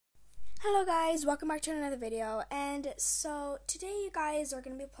Hello guys, welcome back to another video, and so today you guys are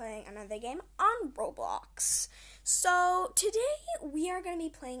going to be playing another game on Roblox. So today we are going to be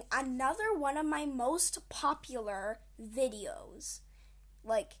playing another one of my most popular videos.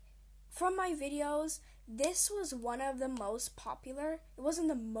 Like, from my videos, this was one of the most popular. It wasn't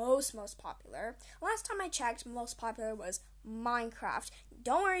the most popular. Last time I checked, most popular was Minecraft.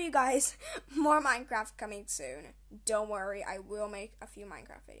 Don't worry, you guys, more Minecraft coming soon. Don't worry, I will make a few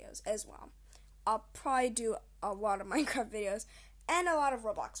Minecraft videos as well. I'll probably do a lot of Minecraft videos and a lot of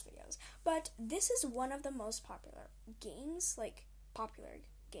Roblox videos. But this is one of the most popular games,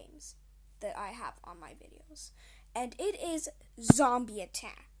 that I have on my videos. And it is Zombie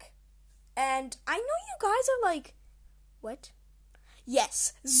Attack. And I know you guys are like, what?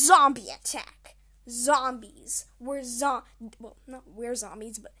 Yes, Zombie Attack. Zombies. We're zombies, but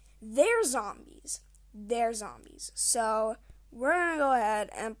they're zombies. They're zombies. So we're gonna go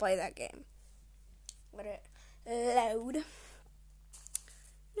ahead and play that game. Let it load.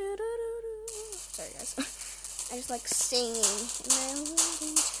 Sorry guys. I just like singing.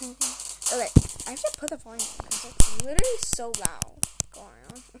 Okay, I have to put the volume on because it's literally so loud going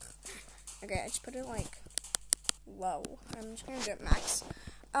on. Okay, I just put it like low. I'm just gonna do it max.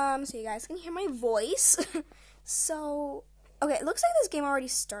 So you guys can hear my voice. So, okay, it looks like this game already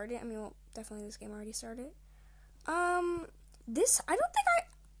started. I mean, well, definitely this game already started.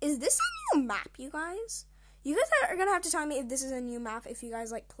 Is this a new map, you guys? You guys are gonna have to tell me if this is a new map, if you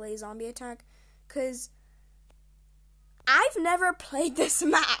guys, like, play Zombie Attack, because I've never played this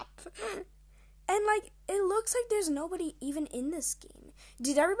map. And, like, it looks like there's nobody even in this game.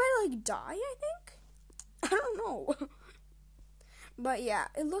 Did everybody, like, die, I think? I don't know. But yeah,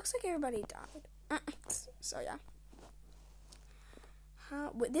 it looks like everybody died. So yeah.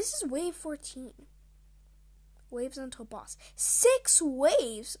 This is wave 14. Waves until boss. 6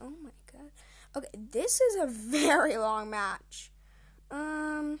 waves. Oh my god. Okay, this is a very long match.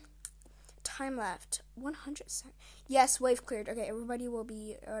 Time left. 100 seconds. Yes, wave cleared. Okay, everybody will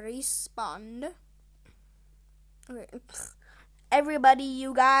be respawned. Okay. Everybody,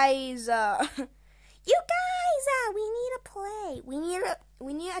 you guys, you guys, we need to play. We need to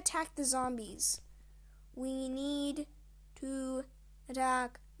attack the zombies. We need to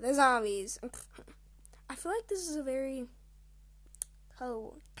attack the zombies. I feel like this is a very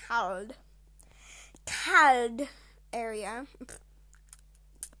cold area.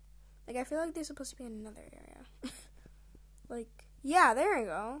 Like, I feel like there's supposed to be another area. Like, yeah, there we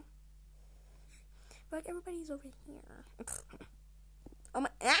go. But like, everybody's over here. Oh my,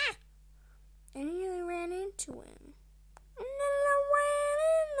 I nearly ran into him. And then I ran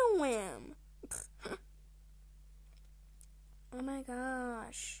into him. Oh my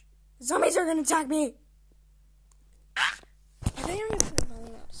gosh. Zombies are gonna attack me. I think I'm gonna put the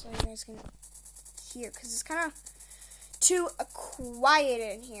volume up so you guys can hear, because it's kind of too quiet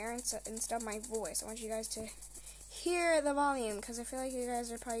in here instead of my voice. I want you guys to hear the volume, because I feel like you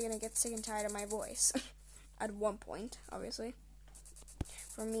guys are probably gonna get sick and tired of my voice. At one point, obviously.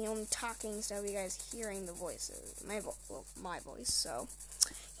 From me only talking instead of you guys hearing the voices, my voice. So,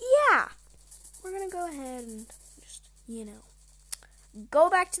 yeah, we're gonna go ahead and just, go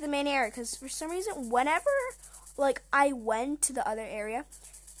back to the main area, because for some reason, whenever, like, I went to the other area,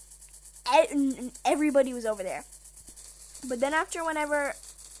 everybody was over there. But then after whenever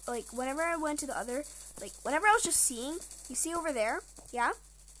I went to the other, like, whenever I was just seeing, you see over there, yeah?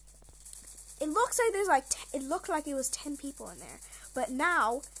 It looks like there's, like, it looked like it was 10 people in there. But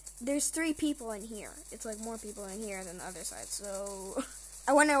now, there's 3 people in here. It's, like, more people in here than the other side. So,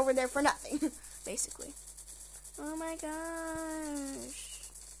 I went over there for nothing, basically. Oh, my gosh.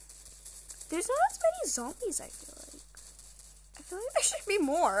 There's not as many zombies, I feel like. I feel like there should be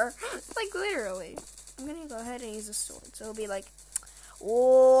more. Like, literally. I'm gonna go ahead and use a sword. So, it'll be, like,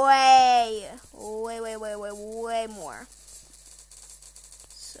 way more.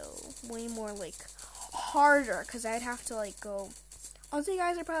 So, way more, like, harder. Because I'd have to, like, go... Also, you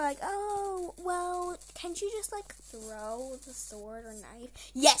guys are probably like, oh, well, can't you just, like, throw the sword or knife?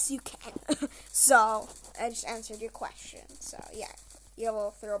 Yes, you can. So, I just answered your question. So, yeah, you have a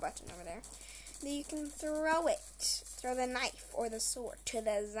little throw button over there. Then you can throw it. Throw the knife or the sword to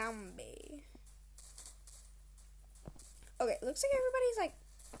the zombie. Okay, looks like everybody's, like,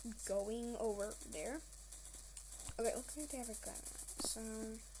 going over there. Okay, looks like they have a gun. So,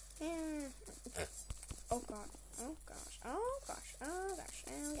 yeah. Oh, God. Oh gosh, oh gosh, oh gosh,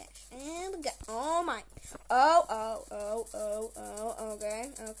 oh gosh, and go. Oh my. Okay.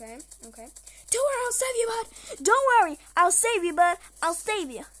 Don't worry, I'll save you, bud. Don't worry, I'll save you, bud. I'll save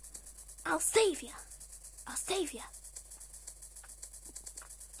you. I'll save you. I'll save you.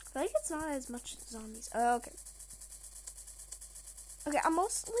 I feel like it's not as much zombies. Oh, okay. Okay, I'm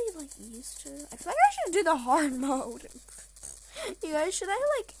mostly, like, used to... I feel like I should do the hard mode. You guys, should I,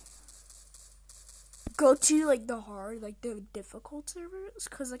 like, go to, like, the hard, like, the difficult servers?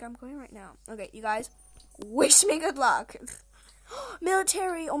 Because, like, I'm going right now. Okay, you guys, wish me good luck.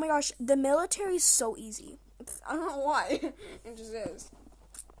 Military. Oh, my gosh. The military is so easy. I don't know why. It just is.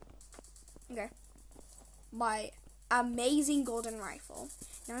 Okay. My amazing golden rifle.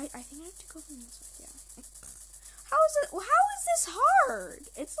 Now, I think I have to go from this way. Yeah. How is this hard?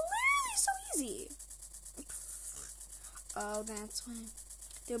 It's literally so easy. Oh, that's when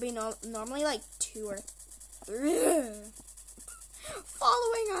there'll be normally like 2 or 3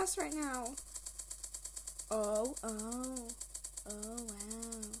 following us right now. Oh, wow.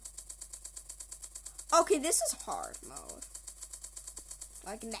 Okay, this is hard mode.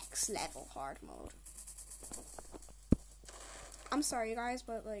 Like next level hard mode. I'm sorry, you guys,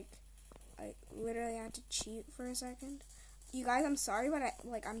 but like, I literally had to cheat for a second. You guys, I'm sorry, but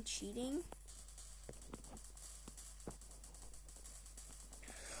I'm cheating.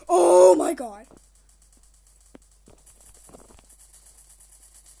 Oh my god.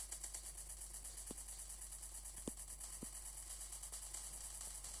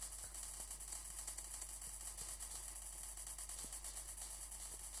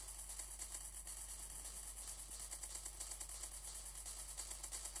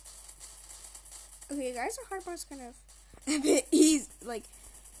 Okay, you guys, the hard part's kind of a bit easy, like,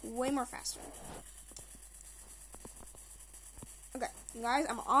 way more faster. Okay, you guys,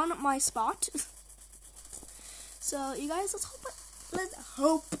 I'm on my spot. So, you guys, let's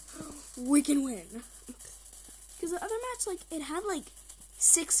hope we can win. Because the other match, like, it had, like,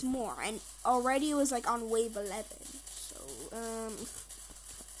 6 more, and already it was, like, on wave 11.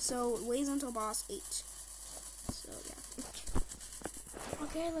 So waves until boss 8. So, yeah.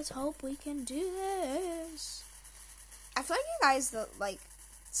 Okay, let's hope we can do this. I feel like you guys, the, like,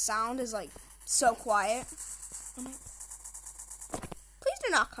 sound is, like, so quiet. Please do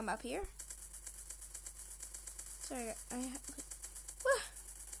not come up here. Sorry,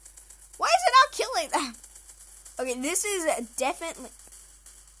 why is it not killing them? Okay, this is definitely...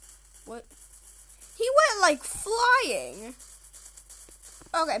 What? He went, like, flying.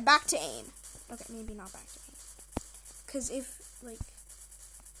 Okay, back to aim. Okay, maybe not back to aim. Because if, like...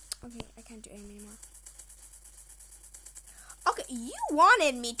 Okay, I can't do aim anymore. Okay, you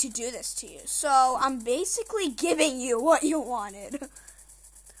wanted me to do this to you, so I'm basically giving you what you wanted.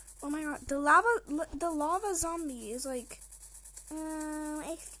 Oh my god, the lava zombie is like,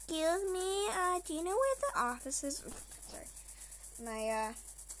 excuse me, do you know where the office is? Sorry, my,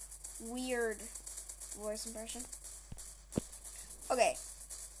 weird voice impression. Okay,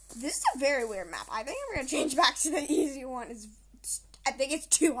 this is a very weird map. I think I'm gonna change back to the easy one. I think it's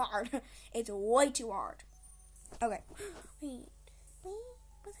too hard. It's way too hard. Okay. Wait,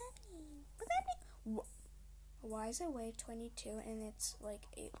 what's happening? Why is it wave 22 and it's like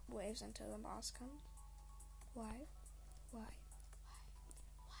 8 waves until the boss comes? Why?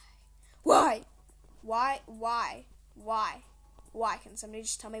 Can somebody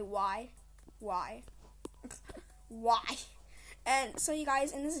just tell me why? Why? And so you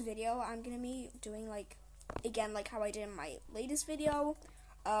guys, in this video, I'm gonna be doing like, again, like how I did in my latest video,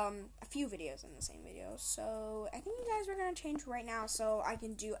 a few videos in the same video. So I think you guys are gonna change right now so I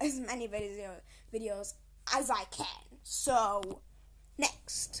can do as many videos as I can. So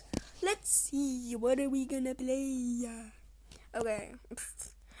next, let's see, what are we gonna play? Okay, I'm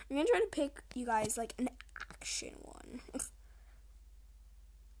gonna try to pick you guys like an action one.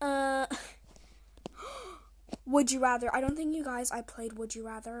 Would You Rather. I don't think you guys, I played Would You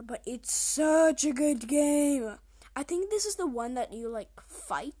Rather, but it's such a good game. I think this is the one that you, like,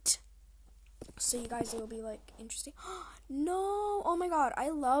 fight. So you guys, it'll be, like, interesting. No! Oh my god, I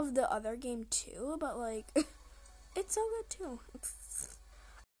love the other game too, but, like, it's so good too.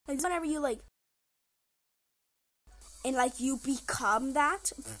 Like, whenever you, like, and, like, you become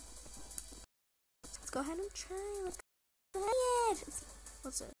that. Let's go ahead and try. Let's go ahead.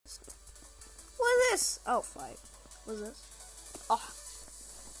 What's this? What is this? Oh, fight. What is this? Oh.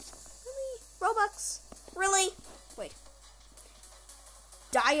 Really? Robux? Really? Wait.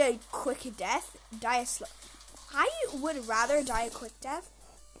 Die a quick death? Die a slow... I would rather die a quick death.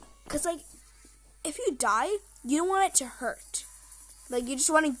 Because, like, if you die, you don't want it to hurt. Like, you just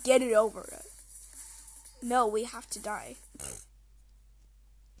want to get it over it. No, we have to die.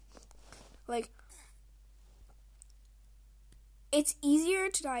 Like... It's easier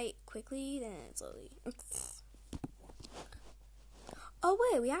to die quickly than slowly. Oh,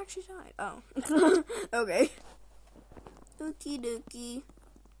 wait, we actually died. Oh. Okay. Okie dokie.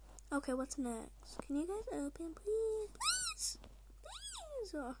 Okay, what's next? Can you guys open, please?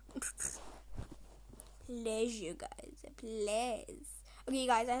 Please. Oh. Please, you guys. Please. Okay,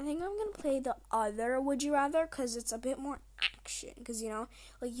 guys, I think I'm going to play the other Would You Rather because it's a bit more action. Because, you know,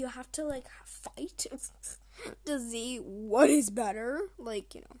 like, you have to, like, fight to see what is better.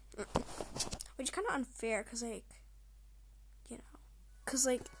 Like, you know, which is kind of unfair because, like, you know, because,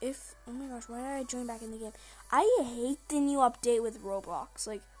 like, if, oh my gosh, why did I join back in the game? I hate the new update with Roblox.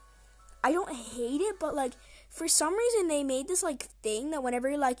 Like, I don't hate it, but, like, for some reason they made this, like, thing that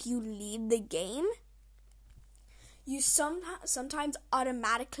whenever, like, you leave the game, you sometimes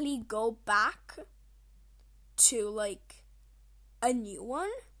automatically go back to, like, a new one.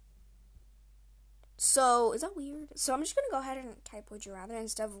 So, is that weird? So, I'm just going to go ahead and type Would You Rather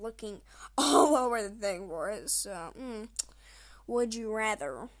instead of looking all over the thing for it. So, Would you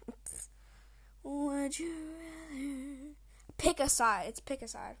rather? Would you rather? Pick a side. It's pick a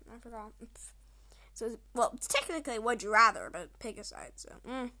side. I forgot. So, well, it's technically Would You Rather, but pick a side. So,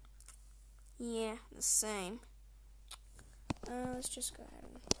 yeah, the same. Let's just go ahead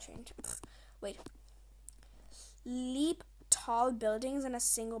and change. Wait. Leap tall buildings in a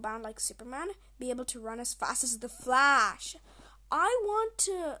single bound like Superman. Be able to run as fast as the Flash. I want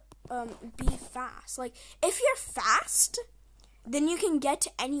to be fast. Like, if you're fast, then you can get to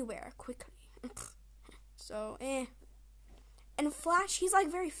anywhere quickly. So, And Flash, he's,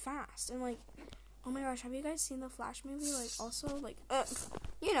 like, very fast. And, like, oh my gosh, have you guys seen the Flash movie? Like, also, like,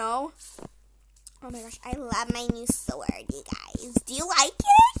 you know. Oh my gosh, I love my new sword, you guys. Do you like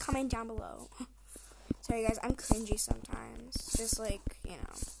it? Comment down below. Sorry, guys, I'm cringy sometimes. Just like, you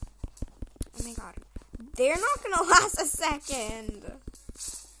know. Oh my god. They're not gonna last a second.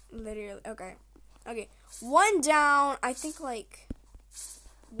 Literally. Okay. Okay. One down. I think, like,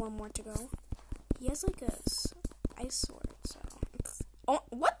 one more to go. He has, like, a ice sword, so. Oh,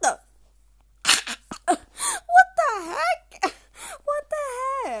 what the? What the heck? What the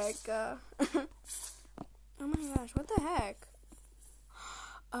heck? Oh my gosh, what the heck?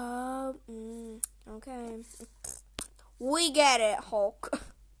 Okay. We get it, Hulk.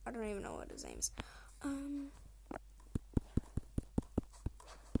 I don't even know what his name is.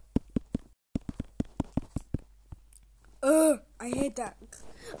 I hate that.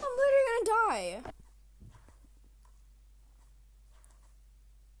 I'm literally gonna die.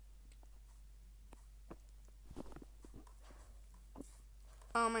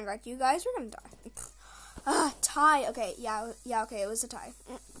 Oh my god, you guys are gonna die. Tie. Okay, yeah, okay, it was a tie.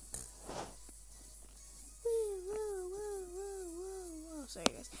 Sorry,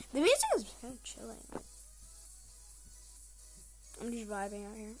 guys. The music is kind of chilling. I'm just vibing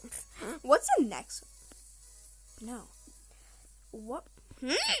out here. What's the next one? No. What?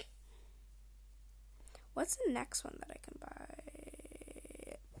 What's the next one that I can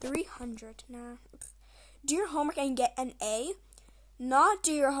buy? 300. Nah. Do your homework and get an A. Not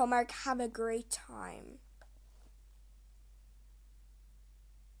do your homework, have a great time.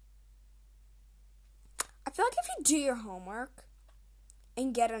 I feel like if you do your homework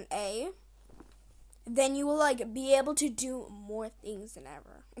and get an A, then you will, like, be able to do more things than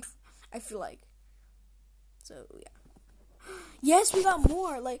ever. I feel like. So, yeah. Yes, we got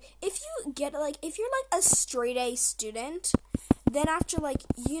more. Like, if you get, like, if you're, like, a straight A student, then after, like,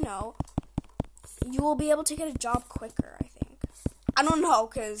 you know, you will be able to get a job quicker, I think. I don't know,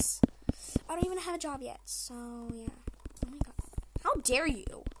 because I don't even have a job yet. So, yeah. Oh, my God. How dare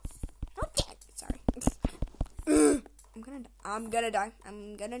you? How dare you? Sorry. I'm gonna die.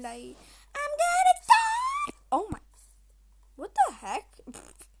 Oh, my. What the heck?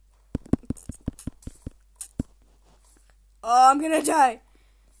 Oh, I'm gonna die.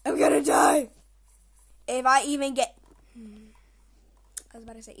 If I even get... I was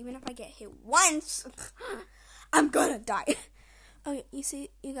about to say, even if I get hit once, I'm gonna die. Okay, you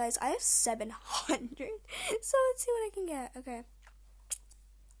see, you guys, I have 700. So let's see what I can get. Okay.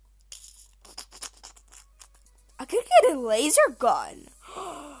 I could get a laser gun.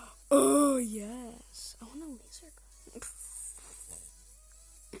 Oh, yes. I want a laser gun.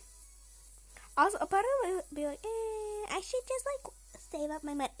 I was about to be like, I should just, like, save up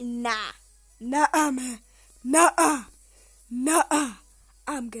my money. Nah. Nuh-uh, man. Nuh-uh.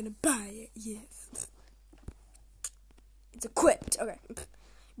 I'm gonna buy it, yes. It's equipped. Okay.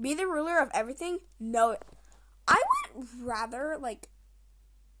 Be the ruler of everything? No. I would rather, like,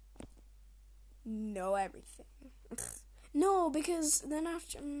 know everything. No, because then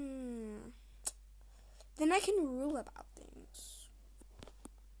after... then I can rule about things.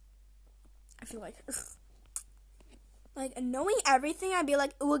 I feel like... like, knowing everything, I'd be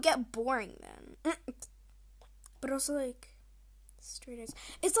like, it will get boring then. But also, like... Straight A's.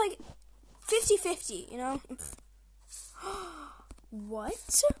 It's like 50-50, you know?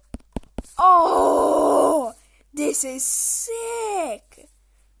 What? Oh! This is sick!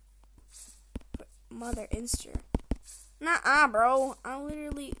 Mother Inster. Nah, bro. I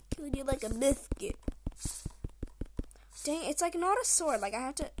literally killed you like a biscuit. Dang, it's like not a sword. Like, I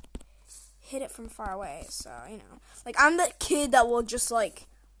have to hit it from far away. So, you know. Like, I'm the kid that will just, like,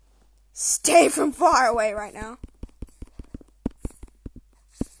 stay from far away right now.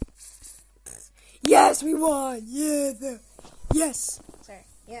 Yes, we won! Yeah, yes! Sorry.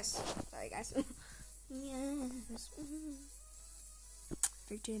 Yes. Sorry, guys. Yes.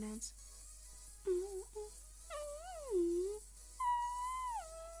 13 hands.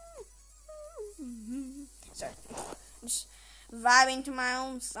 Sorry. I'm just vibing to my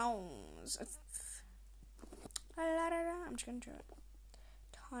own songs. I'm just gonna try to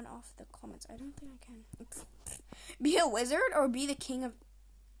turn off the comments. I don't think I can. Be a wizard or be the king of...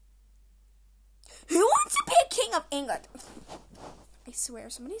 Who wants to be a king of England? I swear,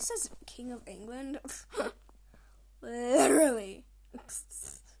 somebody says king of England. Literally.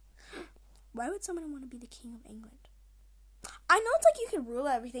 Why would someone want to be the king of England? I know it's like you can rule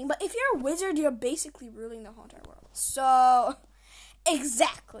everything, but if you're a wizard, you're basically ruling the whole entire world. So,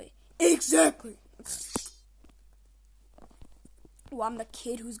 exactly. Well, I'm the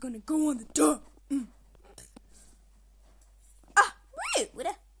kid who's gonna go on the top.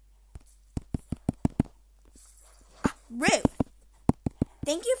 Rude. Rude.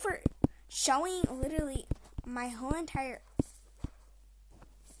 Thank you for showing literally my whole entire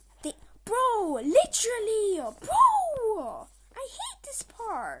thing. Bro, literally. Bro. I hate this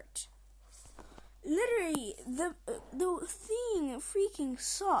part. Literally, the thing freaking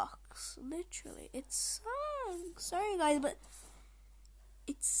sucks. Literally, it sucks. Sorry, guys, but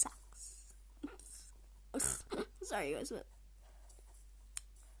it sucks. Sorry, guys, but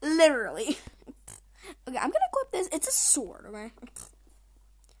literally. Okay, I'm gonna clip this. It's a sword, okay?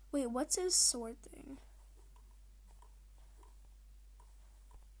 Wait, what's his sword thing?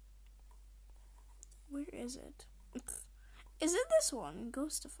 Where is it? Is it this one?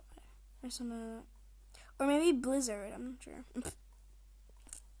 Ghostify. Or some, or maybe Blizzard, I'm not sure.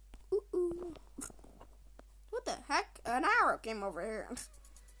 Ooh. What the heck? An arrow came over here.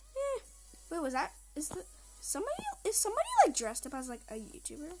 Wait, was that, is somebody like dressed up as like a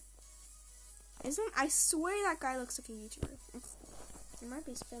YouTuber? I swear that guy looks like a YouTuber. He might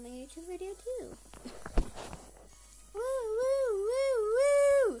be filming a YouTube video too.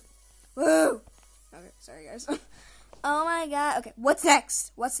 Woo! Okay, sorry guys. Oh my god. Okay, what's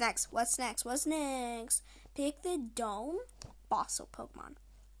next? Pick the Dome Fossil Pokemon.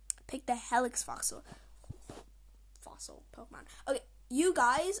 Pick the Helix Fossil Pokemon. Okay, you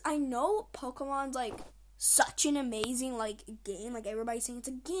guys, I know Pokemon's like such an amazing like game. Like everybody's saying it's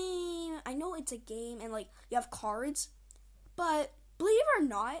a game. I know it's a game and like you have cards. But believe it or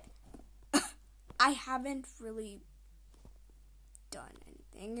not, I haven't really done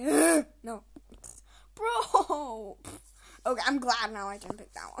anything. No. Bro! Okay, I'm glad now I didn't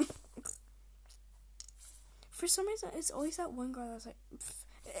pick that one. For some reason, it's always that one girl that's like,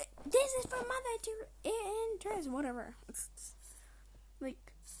 this is for mother to interest, whatever.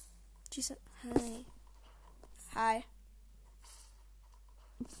 Like, she said, hi.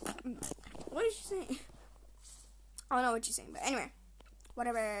 What did she say? I don't know what she's saying, but anyway.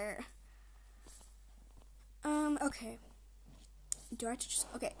 Whatever. Okay. Do I have to just,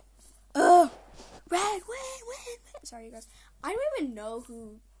 okay. Red. Sorry, you guys. I don't even know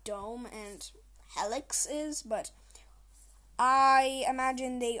who Dome and Helix is, but I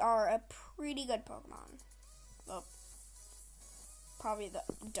imagine they are a pretty good Pokemon. Well, probably the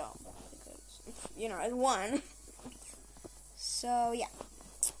Dome, because, you know, it's one. So, yeah.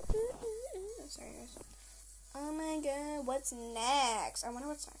 Sorry, guys. Oh my god, what's next? I wonder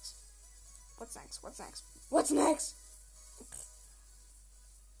what's next. What's next?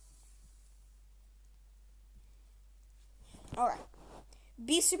 Alright.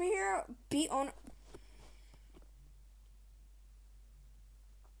 Be superhero, be owner.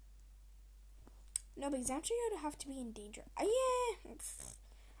 No, but actually you'd have to be in danger. Yeah.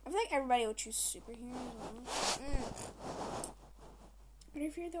 I feel like everybody would choose superhero as well. But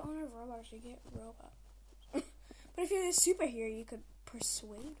if you're the owner of Roblox, you get Robux. But if you're the superhero, you could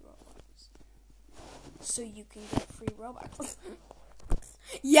persuade Roblox. So you can get free Robux.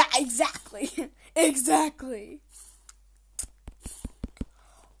 Yeah, exactly. Exactly.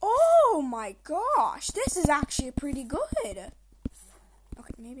 Oh my gosh, this is actually pretty good. Okay,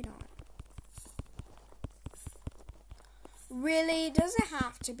 maybe not. Really? Does it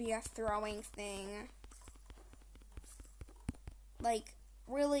have to be a throwing thing? like,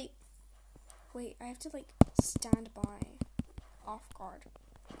 really. Wait, I have to, like, stand by. Off guard.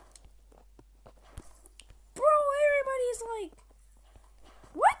 Bro, everybody's like,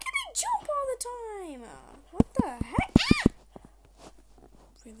 why can I jump all the time? What the heck?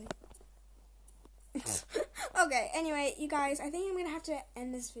 Really? Okay, anyway, you guys, I think I'm going to have to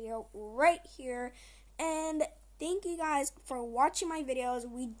end this video right here. And thank you guys for watching my videos.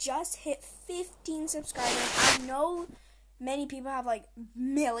 We just hit 15 subscribers. I know many people have like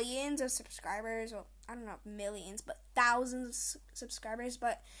millions of subscribers. Well, I don't know millions, but thousands of subscribers.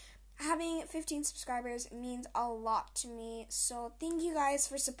 But having 15 subscribers means a lot to me. So thank you guys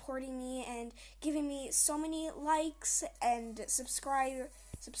for supporting me and giving me so many likes and subscribers.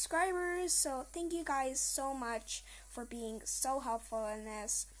 So thank you guys so much for being so helpful in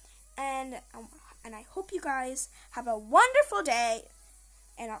this. And I hope you guys have a wonderful day.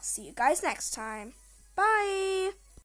 And I'll see you guys next time. Bye!